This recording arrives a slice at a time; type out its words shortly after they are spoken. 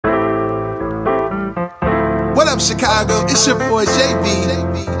Chicago? It's your boy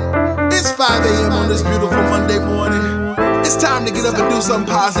JB. It's 5 a.m. on this beautiful Monday morning. It's time to get up and do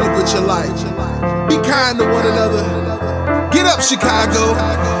something positive with your life. Be kind to one another. Get up, Chicago.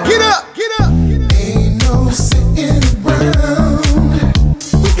 Get up, get up. Ain't no sitting around.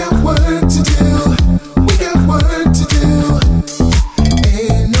 We got work to do. We got work to do.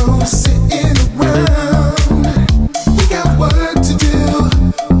 Ain't no sitting around. We got work to do.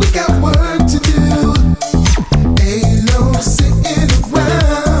 We got work to do. Ain't no sitting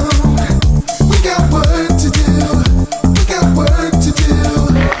around. We got work to do. We got work to do.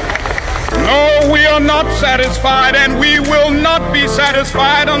 No, we are not satisfied, and we will not be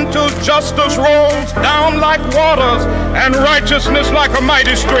satisfied until justice rolls down like waters and righteousness like a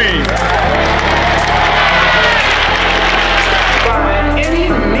mighty stream. By any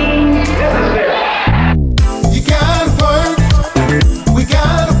means necessary. You gotta work. We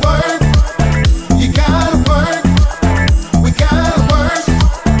gotta work. You gotta work. We gotta work.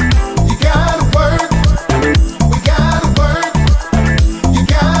 You gotta work. We gotta work. You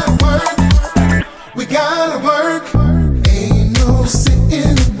gotta work. We gotta work. Ain't no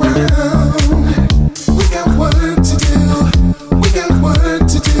sitting around. We got work to do. We got work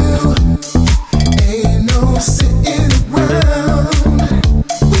to do. Ain't no sitting around.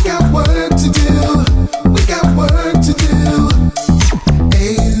 We got work to do. We got work to do.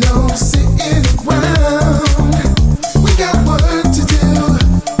 Ain't no sitting around. We got work to do.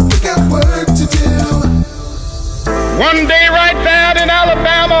 We got work to do. One day right there in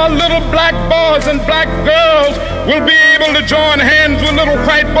Alabama, little black boys and black girls will be able to join hands with little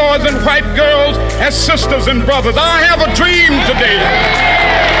white boys and white girls as sisters and brothers. I have a dream today.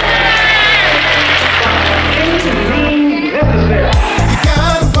 You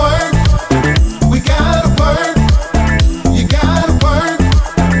gotta work. We gotta work. You gotta work.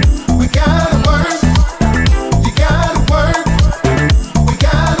 We gotta work. You gotta work. We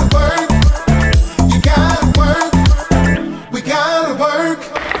gotta work. You gotta work. We gotta work.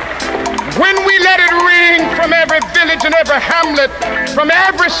 When we let it ring from every village and every hamlet, from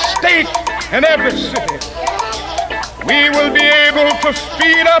every state and every city, we will be able to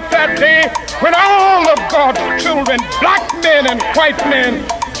speed up that day when all of God's children, black men and white men,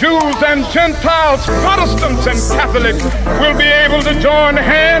 Jews and Gentiles, Protestants and Catholics, will be able to join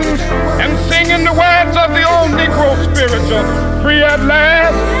hands and sing in the words of the old Negro spiritual, free at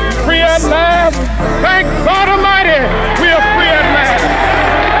last, free at last. Thank God Almighty, we are free at last.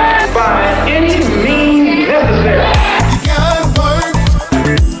 By any means necessary. You gotta work.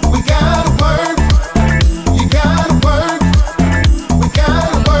 We gotta work. You gotta work. We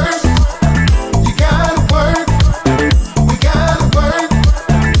gotta work. You gotta work. We gotta work.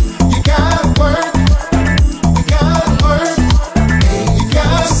 You gotta work. We gotta work. You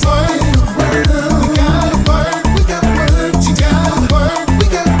gotta work. We gotta work. We got work to do. We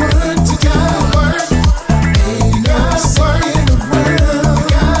got work to do. Ain't no sitting around. We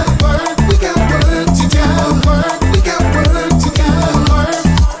gotta work. We got work to do. We got work to do.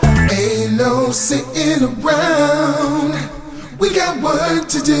 Ain't no sitting around. We got work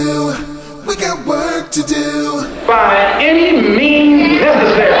to do. We got work to do. By any means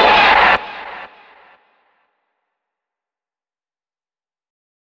necessary.